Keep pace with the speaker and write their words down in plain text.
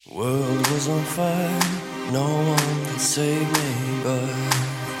World was on fire, no one could save me but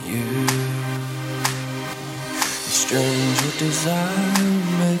you. It's strange what desire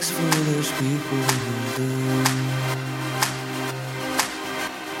makes foolish people do.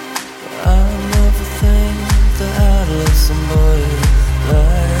 I never think that I'd love somebody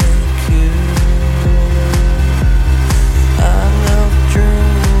like you. I never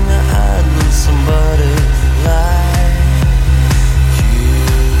dreamed that I'd lose somebody like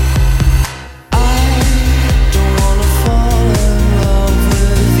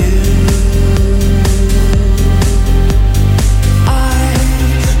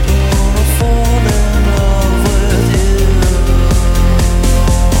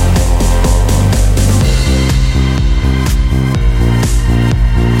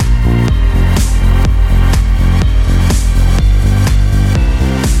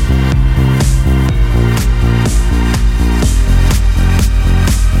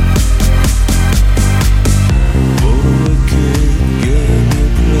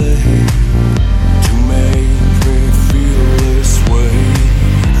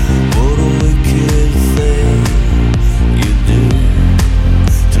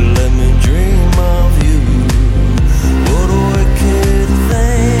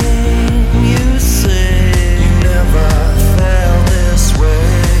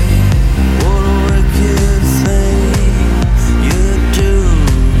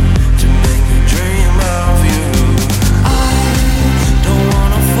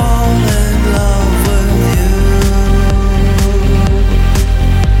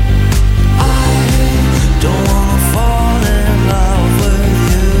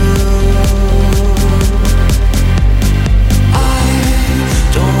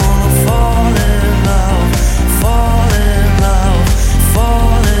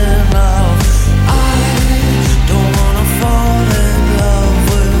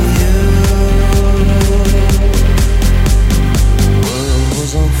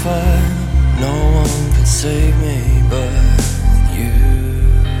save me but you.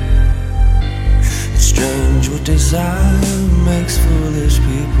 It's strange what desire makes foolish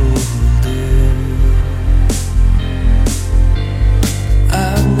people do.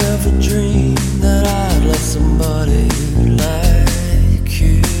 I never dreamed that I'd love somebody like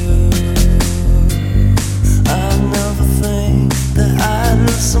you. I never think that I'd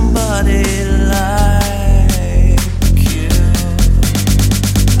love somebody